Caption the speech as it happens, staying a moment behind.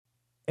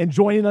And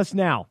joining us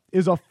now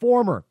is a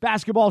former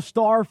basketball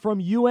star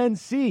from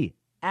UNC,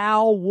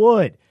 Al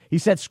Wood. He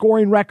set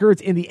scoring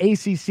records in the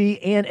ACC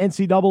and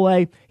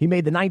NCAA. He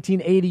made the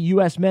 1980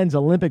 U.S. men's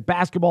Olympic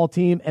basketball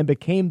team and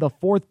became the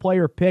fourth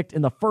player picked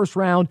in the first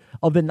round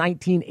of the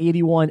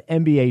 1981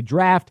 NBA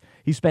draft.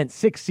 He spent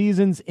 6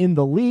 seasons in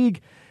the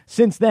league.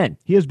 Since then,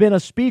 he has been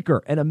a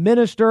speaker and a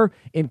minister,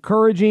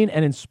 encouraging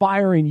and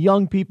inspiring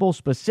young people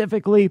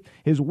specifically.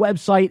 His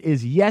website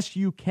is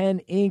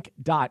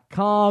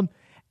yesyoucaninc.com.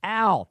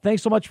 Al,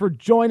 thanks so much for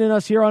joining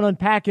us here on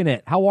Unpacking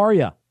It. How are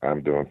you?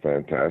 I'm doing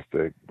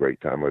fantastic.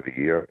 Great time of the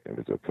year, and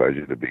it's a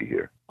pleasure to be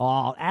here.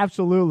 Oh,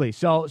 absolutely.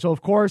 So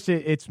of course,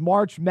 it's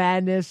March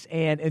Madness,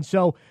 and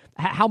so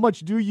how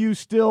much do you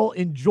still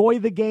enjoy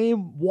the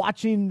game,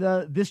 watching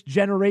this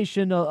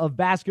generation of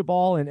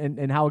basketball,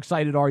 and how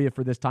excited are you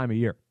for this time of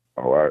year?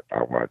 Oh, I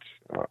watch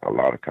a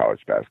lot of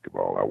college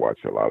basketball. I watch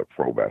a lot of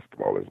pro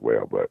basketball as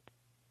well, but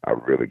I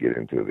really get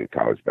into the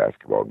college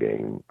basketball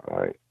game.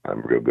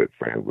 I'm real good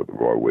friends with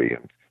Roy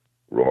Williams.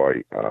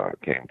 Roy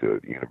came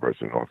to the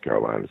University of North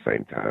Carolina the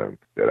same time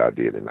that I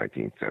did in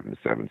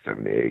 1977,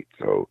 78.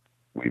 So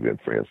we've been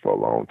friends for a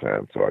long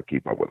time. So I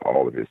keep up with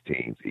all of his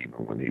teams,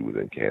 even when he was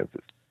in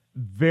Kansas.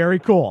 Very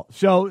cool.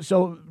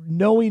 So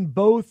knowing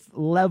both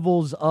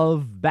levels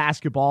of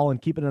basketball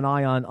and keeping an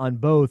eye on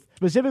both,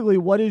 specifically,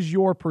 what is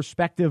your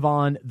perspective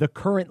on the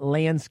current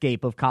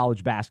landscape of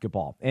college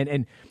basketball?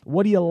 And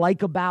what do you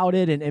like about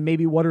it? And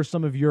maybe what are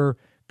some of your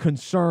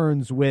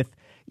concerns with,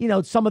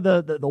 some of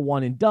the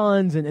one and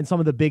dones and some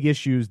of the big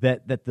issues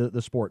that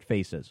the sport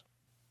faces?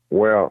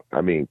 Well,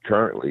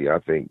 currently, I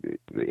think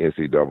the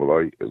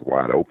NCAA is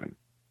wide open.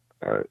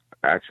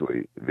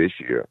 Actually, this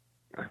year,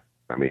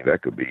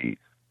 that could be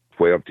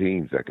 12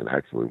 teams that can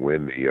actually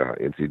win the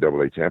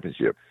NCAA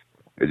championship.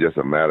 It's just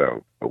a matter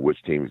of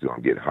which team is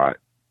going to get hot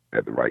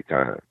at the right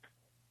time.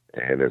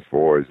 And as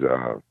far as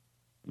the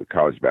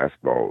college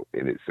basketball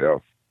in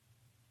itself,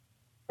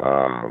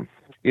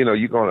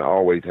 you're going to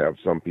always have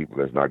some people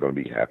that's not going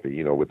to be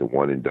happy, with the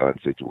one and done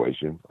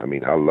situation.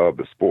 I love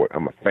the sport.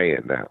 I'm a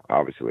fan now.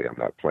 Obviously, I'm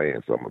not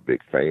playing, so I'm a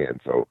big fan.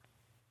 So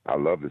I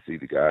love to see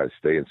the guys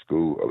stay in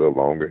school a little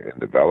longer and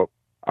develop.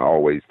 I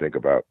always think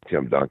about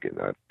Tim Duncan.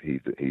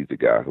 He's the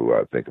guy who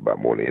I think about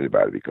more than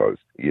anybody because,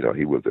 he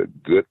was a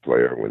good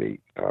player when he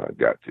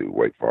got to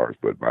Wake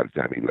Forest, but by the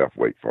time he left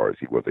Wake Forest,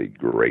 he was a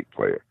great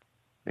player,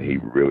 and he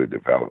really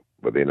developed.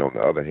 But then on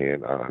the other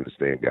hand, I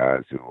understand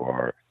guys who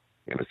are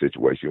in a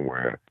situation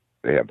where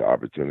they have the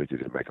opportunity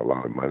to make a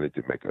lot of money,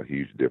 to make a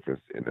huge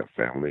difference in their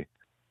family.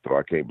 So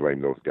I can't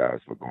blame those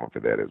guys for going for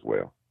that as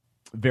well.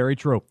 Very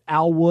true.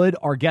 Al Wood,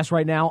 our guest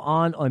right now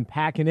on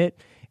Unpacking It.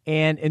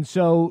 And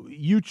so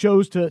you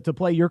chose to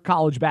play your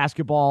college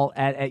basketball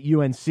at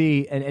UNC,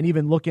 and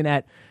even looking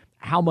at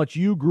how much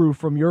you grew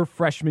from your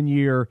freshman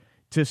year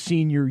to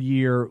senior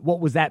year. What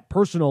was that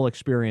personal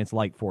experience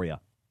like for you?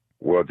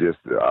 Well, just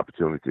the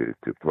opportunity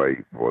to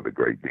play for the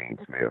great Dean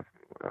Smith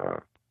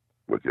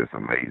was just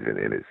amazing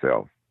in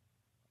itself.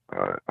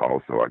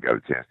 Also, I got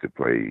a chance to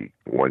play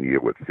 1 year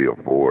with Phil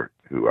Ford,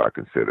 who I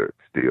consider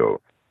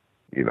still,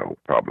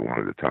 probably one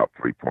of the top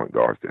 3-point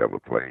guards to ever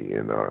play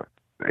in the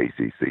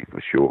ACC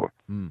for sure.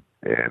 And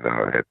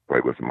I had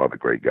played with some other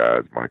great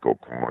guys, Michael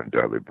Corn,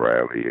 Dudley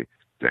Bradley,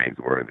 James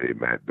Worthy,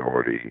 Matt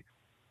Doherty,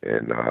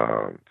 and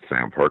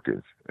Sam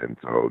Perkins, and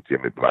so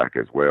Jimmy Black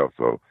as well.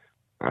 So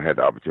I had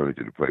the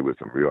opportunity to play with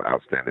some real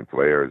outstanding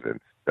players, and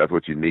that's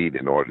what you need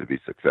in order to be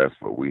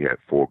successful. We had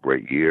 4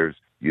 great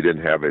years. You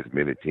didn't have as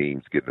many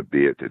teams getting a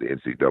bid to the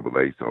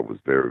NCAA, so it was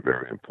very,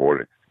 very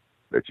important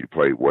that you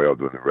played well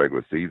during the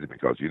regular season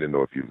because you didn't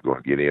know if you was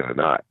going to get in or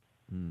not.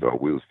 So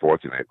we was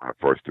fortunate. My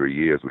first 3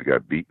 years, we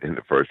got beaten in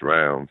the first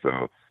round.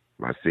 So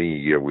my senior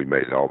year, we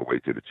made it all the way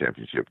to the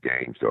championship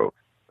game. So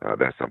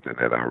that's something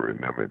that I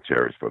remember and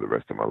cherish for the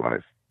rest of my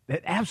life.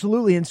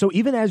 Absolutely. And so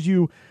even as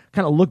you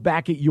kind of look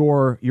back at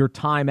your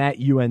time at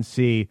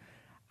UNC,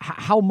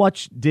 how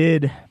much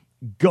did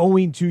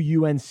going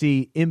to UNC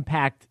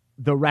impact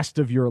the rest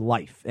of your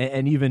life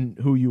and even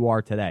who you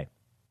are today?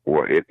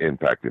 Well, it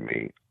impacted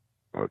me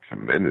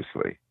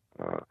tremendously.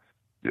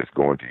 Just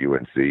going to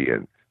UNC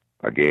and,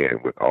 again,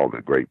 with all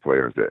the great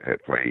players that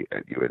had played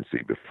at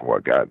UNC before I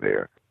got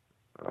there,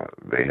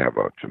 they have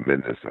a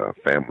tremendous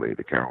family,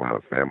 the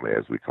Carolina family,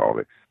 as we call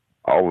it.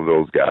 All of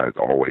those guys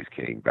always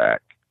came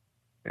back,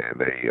 and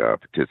they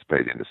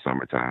participated in the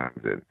summertime.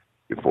 And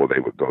before they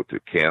would go to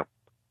camp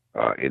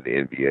in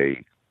the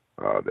NBA,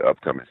 the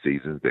upcoming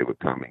seasons, they would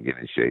come and get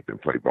in shape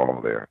and play ball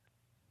there.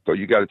 So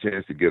you got a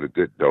chance to get a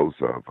good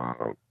dose of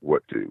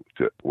what to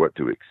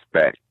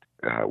expect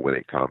when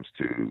it comes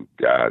to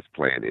guys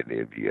playing in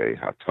the NBA,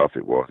 how tough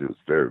it was. It was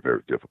very,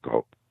 very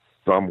difficult.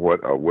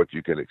 Somewhat of what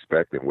you can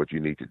expect and what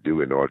you need to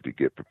do in order to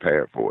get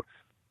prepared for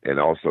it. And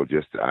also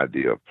just the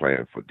idea of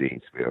playing for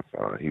Dean Smith.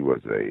 He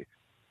was a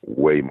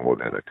way more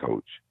than a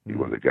coach. He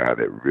was a guy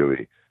that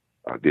really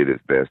did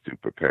his best to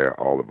prepare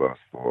all of us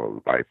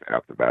for life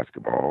after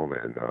basketball.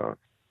 And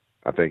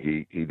I think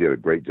he did a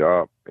great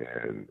job.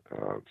 And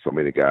so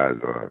many guys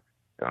and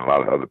a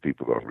lot of other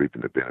people are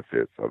reaping the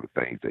benefits of the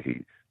things that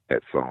he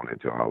had sown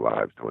into our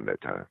lives during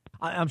that time.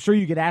 I'm sure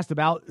you get asked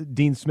about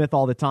Dean Smith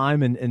all the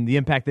time and the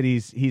impact that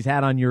he's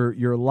had on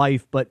your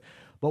life, but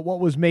what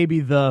was maybe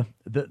the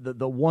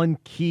one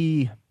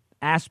key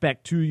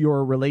aspect to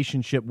your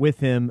relationship with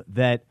him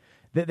that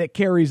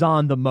carries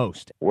on the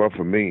most? Well,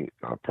 for me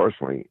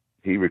personally,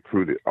 he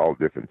recruited all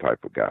different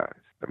type of guys.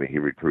 I mean, he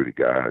recruited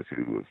guys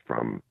who was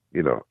from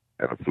an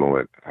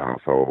affluent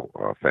household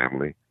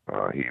family.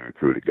 He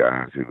recruited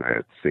guys who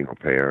had single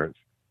parents.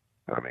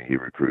 I mean, he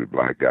recruited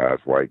black guys,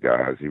 white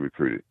guys. He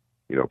recruited,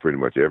 pretty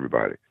much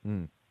everybody.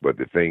 But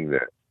the thing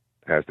that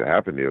has to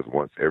happen is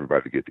once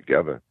everybody get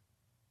together,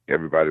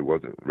 everybody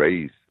wasn't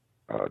raised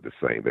the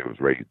same. They was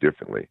raised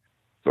differently.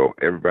 So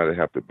everybody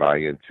have to buy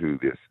into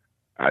this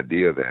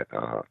idea that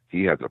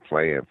he has a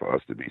plan for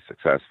us to be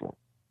successful.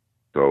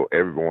 So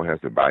everyone has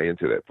to buy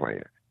into that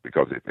plan,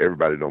 because if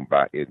everybody don't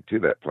buy into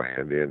that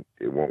plan, then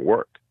it won't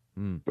work.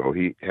 So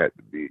he had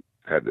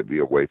to be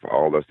a way for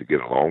all of us to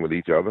get along with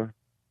each other.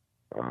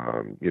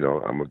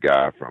 I'm a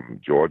guy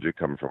from Georgia,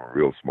 coming from a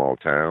real small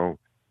town.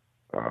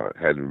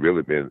 Hadn't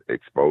really been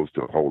exposed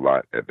to a whole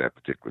lot at that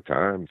particular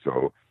time.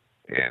 So,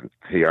 and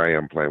here I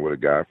am playing with a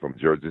guy from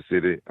Jersey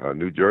City,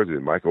 New Jersey,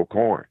 Michael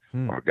Korn,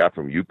 a guy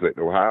from Euclid,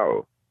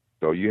 Ohio.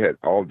 So you had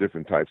all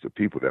different types of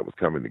people that was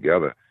coming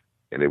together,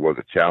 and it was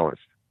a challenge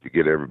to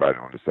get everybody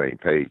on the same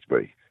page.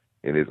 But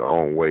in his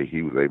own way,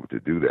 he was able to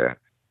do that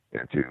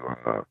and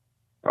to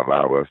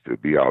allow us to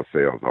be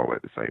ourselves all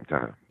at the same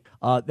time.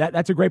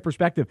 That's a great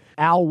perspective.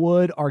 Al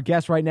Wood, our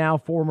guest right now,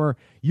 former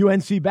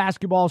UNC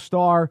basketball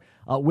star,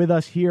 with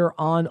us here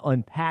on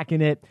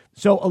Unpacking It.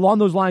 So along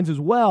those lines as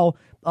well,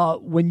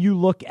 when you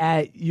look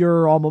at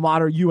your alma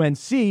mater,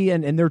 UNC,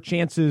 and their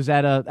chances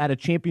at a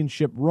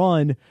championship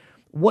run,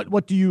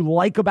 what do you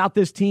like about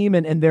this team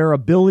and their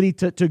ability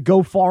to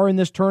go far in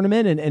this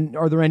tournament? And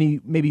are there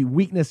any maybe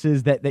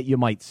weaknesses that you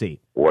might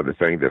see? Well, the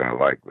thing that I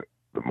like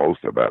the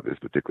most about this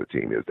particular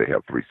team is they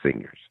have 3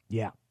 seniors.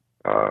 Yeah.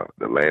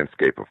 The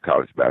landscape of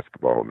college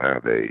basketball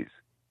nowadays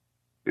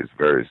is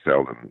very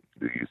seldom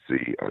do you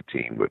see a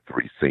team with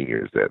 3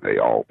 seniors that they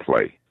all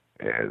play.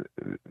 And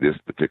this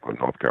particular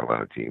North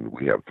Carolina team,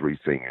 we have 3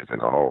 seniors,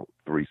 and all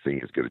 3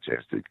 seniors get a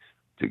chance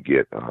to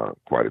get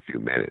quite a few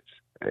minutes.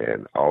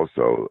 And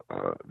also,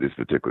 this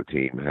particular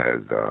team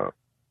has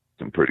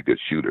some pretty good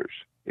shooters.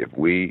 If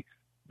we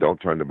don't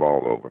turn the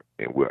ball over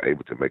and we're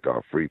able to make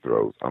our free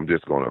throws, I'm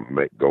just going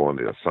to go on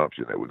the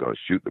assumption that we're going to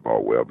shoot the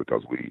ball well,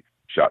 because we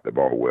shot the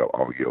ball well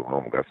all year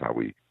long. That's how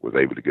we was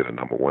able to get a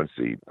number 1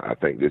 seed. I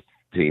think this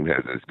team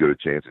has as good a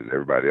chance as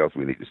everybody else.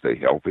 We need to stay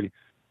healthy.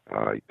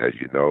 As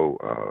you know,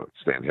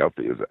 staying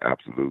healthy is an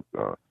absolute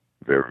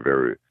very,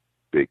 very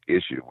big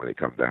issue when it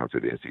comes down to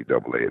the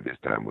NCAA at this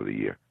time of the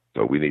year.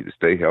 So we need to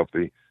stay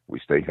healthy. We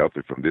stay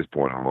healthy from this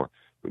point on.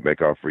 We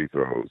make our free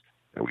throws,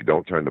 and we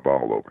don't turn the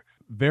ball over.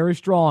 Very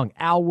strong.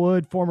 Al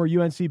Wood, former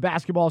UNC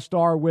basketball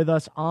star, with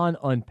us on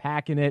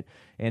Unpacking It.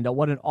 And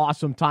what an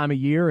awesome time of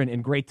year,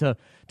 and great to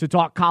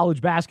talk college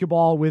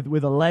basketball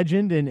with a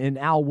legend and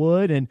Al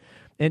Wood.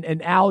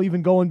 And Al,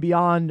 even going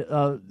beyond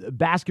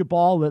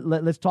basketball,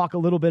 let's talk a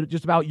little bit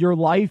just about your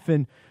life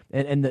and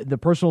the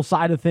personal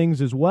side of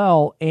things as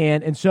well.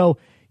 And so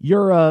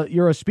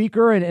you're a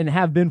speaker and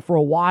have been for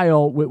a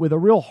while with a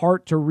real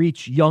heart to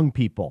reach young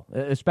people,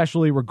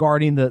 especially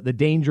regarding the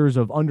dangers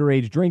of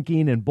underage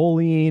drinking and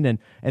bullying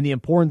and the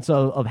importance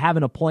of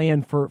having a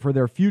plan for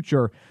their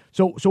future.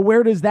 So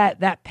where does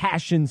that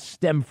passion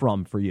stem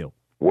from for you?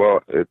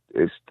 Well, it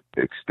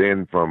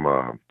extends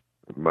from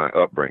my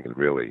upbringing,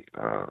 really.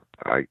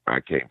 I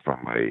came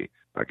from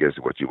I guess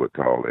what you would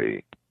call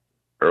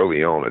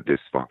early on a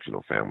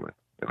dysfunctional family.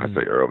 And I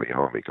say early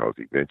on because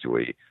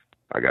eventually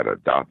I got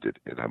adopted,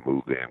 and I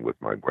moved in with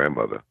my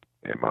grandmother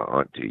and my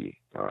auntie.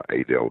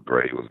 Adele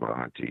Gray was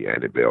my auntie.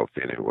 Annie Bell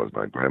Finney was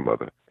my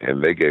grandmother.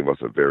 And they gave us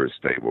a very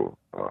stable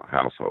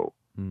household.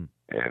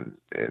 And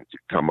to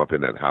come up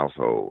in that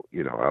household,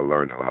 I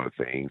learned a lot of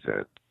things.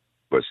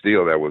 But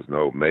still, there was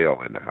no male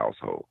in the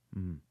household.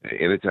 And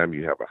anytime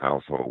you have a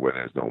household where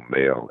there's no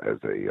male as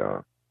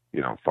a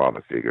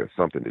father figure,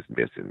 something is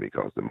missing,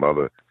 because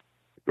the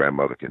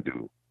grandmother can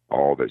do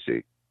all that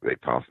they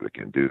possibly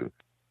can do.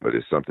 But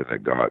it's something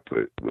that God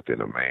put within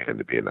a man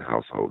to be in the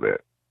household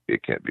that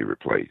it can't be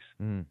replaced.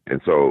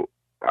 And so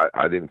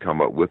I didn't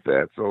come up with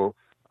that. So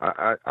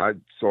I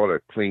sort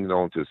of clinged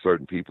on to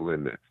certain people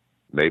in the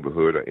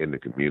neighborhood or in the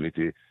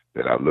community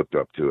that I looked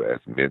up to as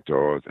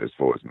mentors as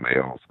far as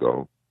males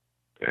go.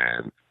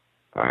 And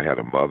I had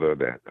a mother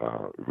that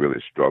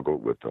really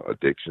struggled with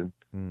addiction.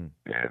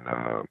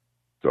 And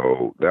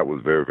so that was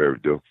very, very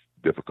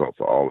difficult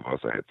for all of us.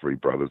 I had 3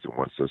 brothers and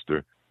 1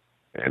 sister.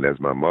 And as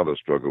my mother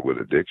struggled with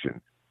addiction,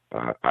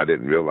 I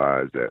didn't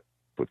realize that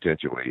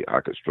potentially I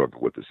could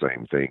struggle with the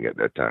same thing at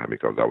that time,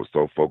 because I was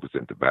so focused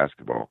into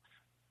basketball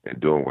and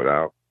doing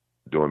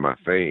my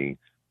thing,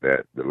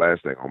 that the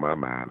last thing on my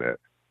mind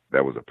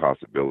that was a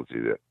possibility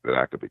that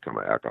I could become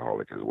an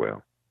alcoholic as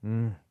well.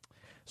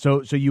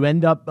 So you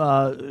end up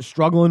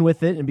struggling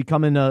with it and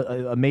becoming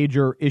a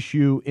major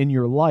issue in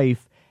your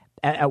life.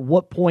 At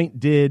what point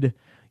did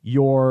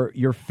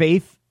your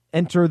faith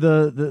enter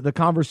the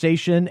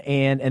conversation,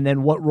 and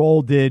then what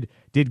role did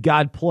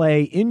God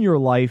play in your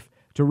life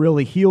to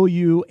really heal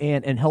you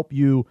and help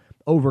you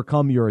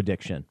overcome your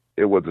addiction?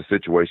 It was a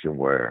situation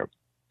where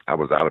I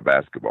was out of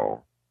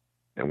basketball,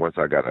 and once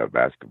I got out of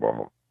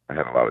basketball, I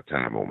had a lot of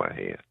time on my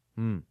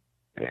hands.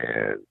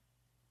 And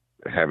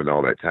having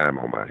all that time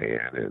on my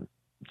hand and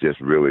just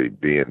really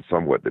being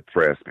somewhat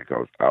depressed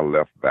because I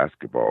left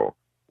basketball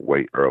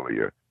way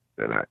earlier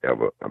than I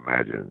ever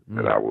imagined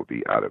that I would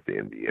be out of the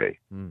NBA.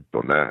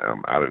 So now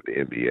I'm out of the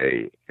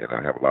NBA and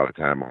I have a lot of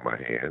time on my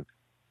hands.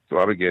 So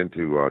I began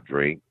to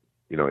drink,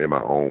 in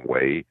my own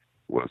way,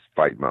 was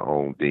fighting my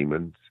own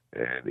demons,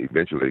 and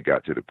eventually it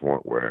got to the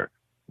point where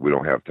we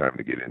don't have time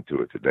to get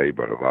into it today,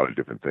 but a lot of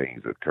different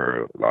things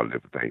occurred, a lot of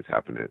different things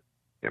happened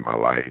in my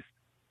life.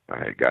 I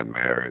had gotten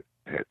married,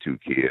 had 2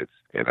 kids,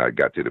 and I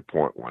got to the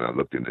point when I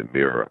looked in the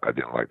mirror, I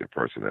didn't like the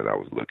person that I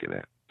was looking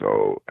at.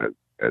 So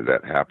as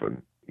that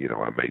happened,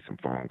 I made some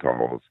phone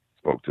calls,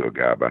 spoke to a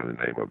guy by the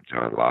name of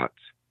John Lotz,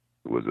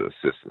 who was an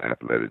assistant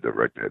athletic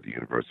director at the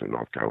University of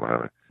North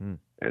Carolina.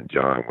 And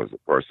John was the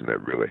person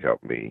that really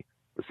helped me,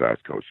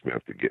 besides Coach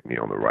Smith, to get me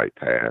on the right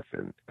path.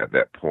 And at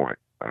that point,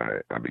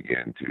 I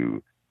began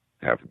to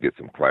have to get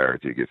some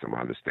clarity, get some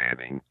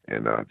understanding,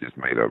 and just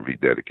made a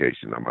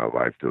rededication of my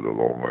life to the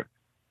Lord,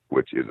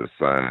 which is a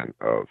sign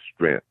of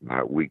strength,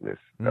 not weakness.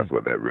 That's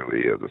what that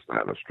really is, a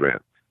sign of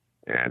strength.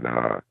 And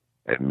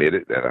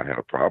admitted that I had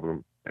a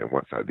problem. And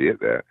once I did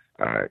that,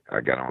 I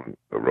got on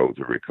the road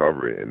to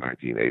recovery in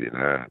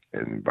 1989.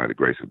 And by the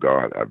grace of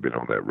God, I've been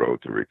on that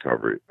road to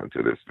recovery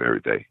until this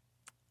very day.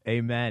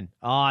 Amen.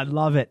 Oh, I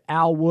love it.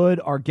 Al Wood,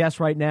 our guest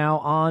right now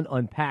on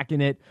Unpacking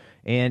It,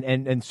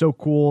 and so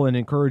cool and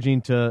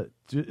encouraging to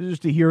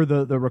just to hear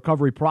the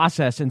recovery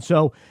process. And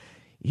so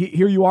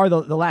here you are,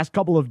 the last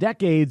couple of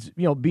decades,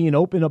 being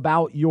open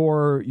about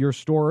your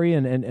story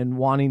and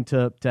wanting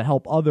to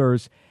help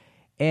others.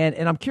 And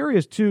I'm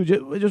curious too,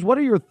 just what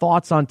are your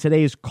thoughts on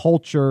today's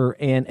culture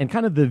and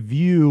kind of the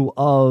view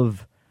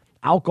of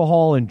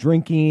alcohol and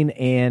drinking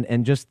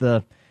and just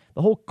the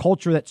whole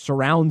culture that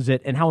surrounds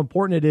it, and how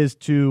important it is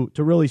to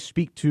really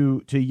speak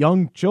to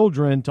young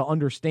children to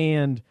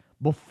understand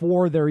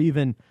before they're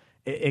even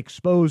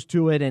exposed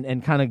to it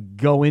and kind of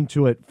go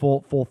into it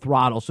full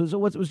throttle. So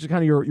what's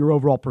kind of your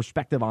overall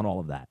perspective on all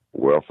of that?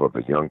 Well, for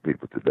the young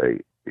people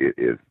today, it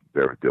is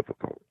very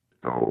difficult.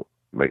 So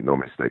make no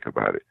mistake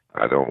about it.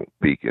 I don't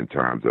speak in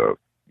terms of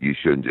you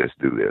shouldn't just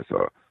do this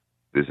or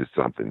this is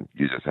something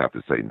you just have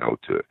to say no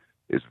to.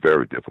 It's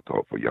very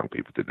difficult for young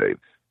people today.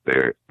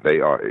 They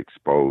are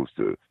exposed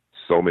to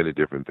so many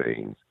different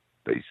things.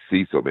 They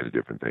see so many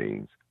different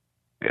things.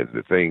 And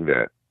the thing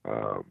that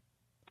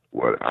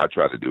what I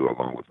try to do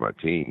along with my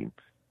team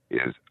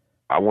is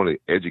I want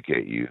to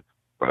educate you,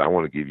 but I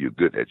want to give you a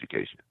good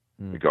education.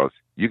 Because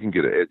you can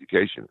get an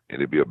education and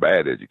it'd be a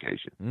bad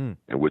education,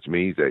 and which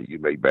means that you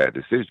make bad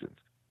decisions.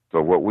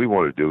 So what we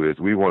want to do is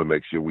we want to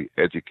make sure we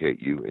educate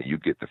you and you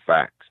get the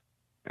facts.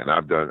 And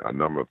I've done a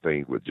number of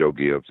things with Joe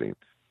Gibbs and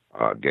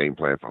Game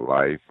Plan for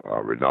Life,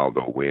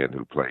 Ronaldo Wynn,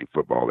 who played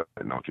football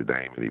at Notre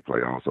Dame, and he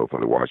played also for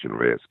the Washington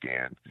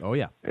Redskins. Oh,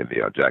 yeah. And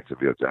the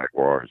Jacksonville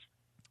Jaguars.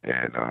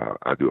 And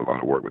I do a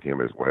lot of work with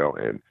him as well.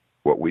 And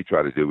what we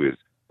try to do is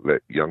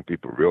let young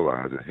people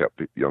realize and help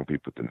young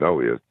people to know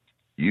is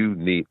you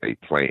need a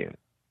plan.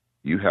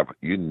 You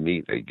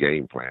need a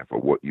game plan for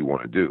what you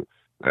want to do.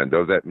 And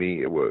does that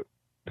mean it will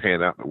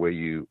pan out the way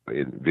you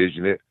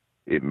envision it?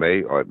 It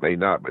may or it may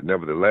not. But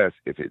nevertheless,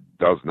 if it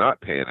does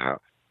not pan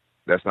out,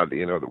 that's not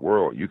the end of the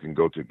world. You can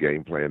go to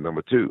game plan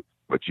number 2.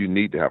 But you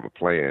need to have a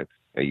plan,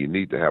 and you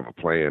need to have a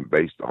plan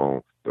based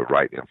on the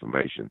right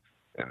information.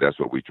 And that's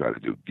what we try to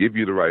do, give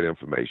you the right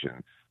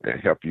information and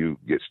help you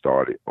get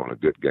started on a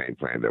good game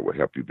plan that will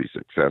help you be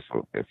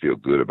successful and feel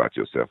good about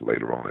yourself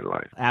later on in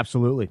life.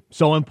 Absolutely.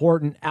 So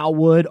important. Al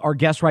Wood, our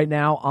guest right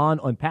now on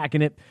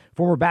Unpacking It,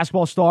 former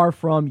basketball star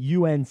from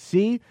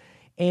UNC.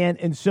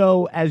 And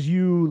so as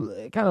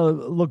you kind of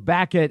look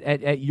back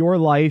at your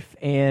life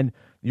and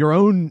your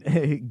own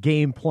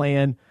game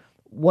plan,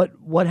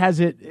 what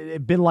has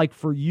it been like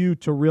for you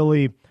to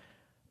really,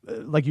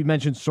 like you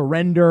mentioned,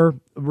 surrender,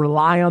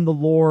 rely on the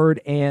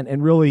Lord,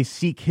 and really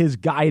seek His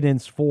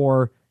guidance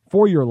for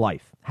your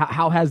life?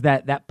 How has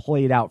that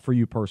played out for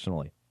you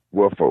personally?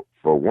 Well,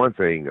 for one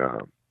thing,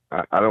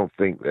 I don't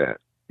think that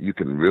you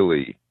can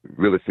really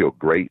feel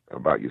great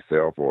about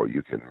yourself, or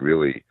you can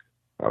really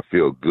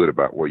feel good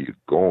about where you're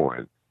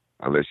going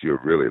unless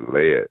you're really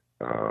led.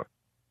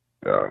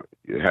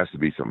 It has to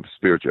be some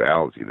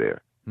spirituality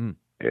there.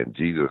 And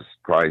Jesus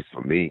Christ,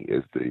 for me,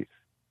 is the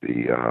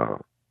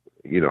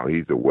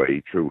He's the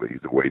way, truly.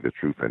 He's the way, the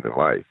truth, and the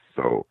life.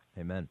 So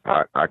Amen.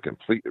 I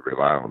completely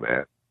rely on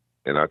that,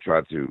 and I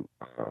try to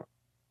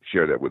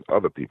share that with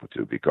other people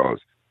too, because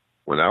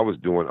when I was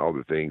doing all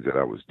the things that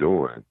I was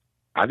doing,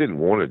 I didn't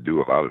want to do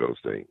a lot of those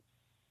things.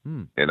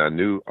 And I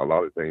knew a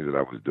lot of things that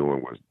I was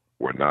doing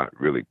were not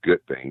really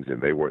good things,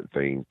 and they weren't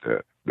things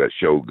that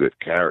showed good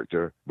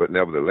character. But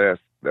nevertheless,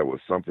 there was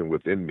something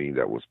within me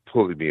that was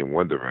pulling me in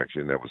one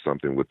direction. There was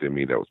something within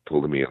me that was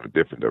pulling me in a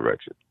different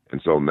direction.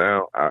 And so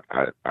now I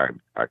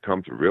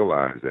come to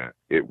realize that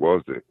it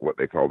was what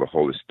they call the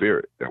Holy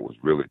Spirit that was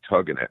really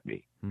tugging at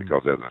me.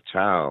 Because as a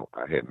child,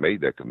 I had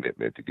made that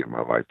commitment to give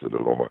my life to the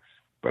Lord,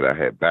 but I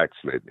had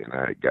backslid and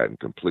I had gotten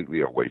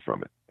completely away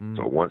from it.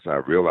 So once I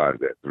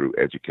realized that through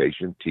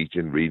education,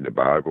 teaching, reading the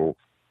Bible,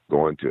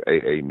 going to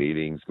AA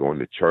meetings, going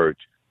to church,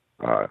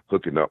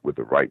 hooking up with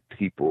the right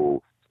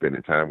people,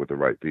 spending time with the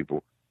right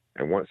people,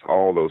 and once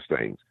all those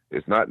things,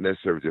 it's not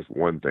necessarily just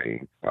one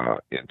thing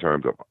in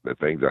terms of the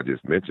things I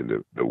just mentioned.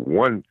 The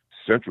one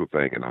central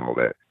thing in all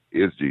that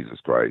is Jesus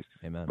Christ.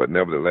 Amen. But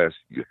nevertheless,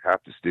 you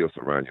have to still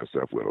surround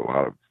yourself with a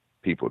lot of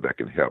people that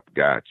can help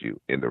guide you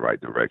in the right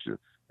direction.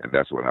 And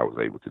that's what I was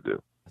able to do.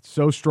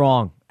 So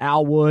strong.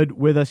 Al Wood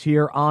with us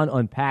here on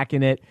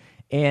Unpacking It.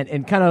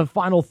 And kind of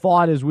final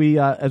thought as we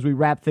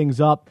wrap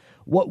things up,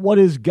 what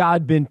has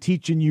God been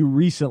teaching you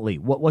recently?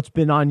 What's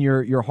been on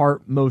your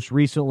heart most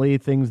recently,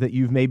 things that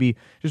you've maybe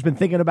just been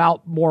thinking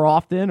about more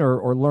often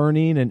or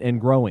learning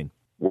and growing?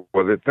 Well,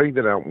 the thing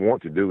that I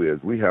want to do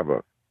is we have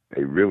a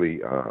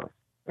really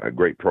a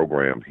great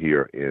program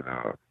here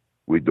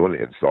we're doing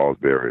it in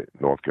Salisbury,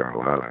 North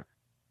Carolina,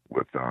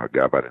 with a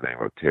guy by the name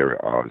of Terry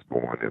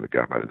Osborne and a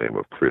guy by the name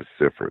of Chris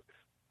Sifford.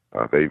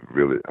 They've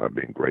really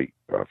been great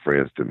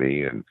friends to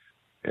me, and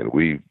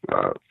we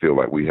feel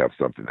like we have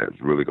something that's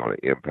really going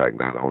to impact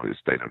not only the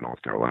state of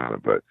North Carolina,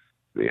 but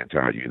the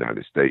entire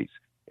United States.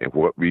 And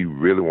what we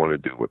really want to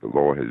do, what the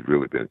Lord has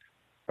really been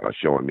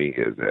showing me,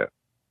 is that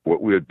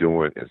what we're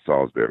doing in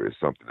Salisbury is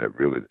something that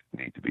really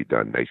needs to be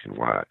done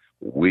nationwide.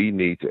 We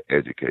need to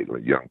educate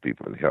young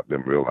people and help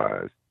them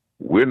realize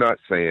we're not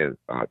saying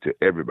to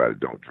everybody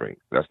don't drink.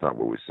 That's not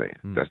what we're saying.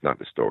 That's not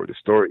the story. The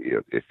story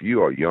is if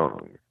you are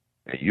young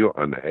and you're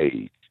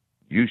underage,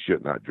 you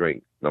should not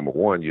drink. Number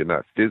one, you're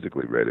not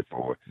physically ready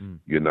for it.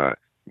 You're not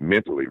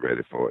mentally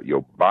ready for it.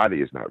 Your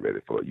body is not ready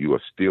for it. You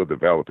are still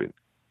developing.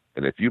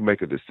 And if you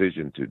make a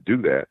decision to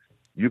do that,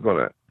 you're going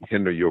to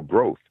hinder your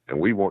growth. And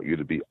we want you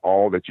to be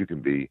all that you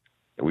can be,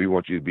 and we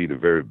want you to be the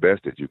very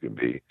best that you can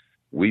be.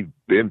 We've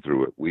been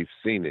through it. We've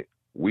seen it.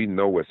 We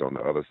know what's on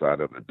the other side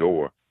of the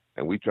door,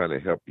 and we're trying to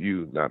help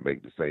you not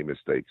make the same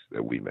mistakes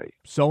that we made.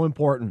 So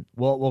important.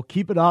 Well, we'll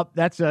keep it up.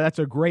 That's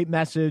a great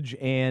message,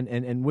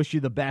 and wish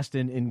you the best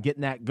in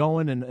getting that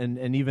going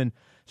and even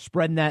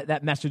spreading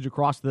that message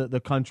across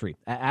the country.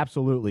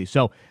 Absolutely.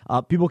 So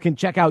people can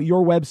check out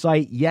your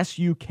website,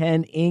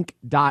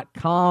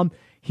 yesyoucaninc.com.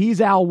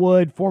 He's Al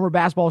Wood, former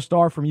basketball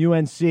star from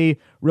UNC.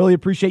 Really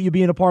appreciate you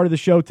being a part of the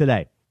show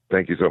today.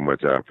 Thank you so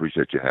much. I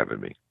appreciate you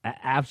having me.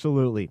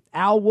 Absolutely.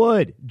 Al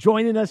Wood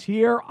joining us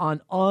here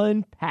on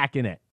Unpacking It.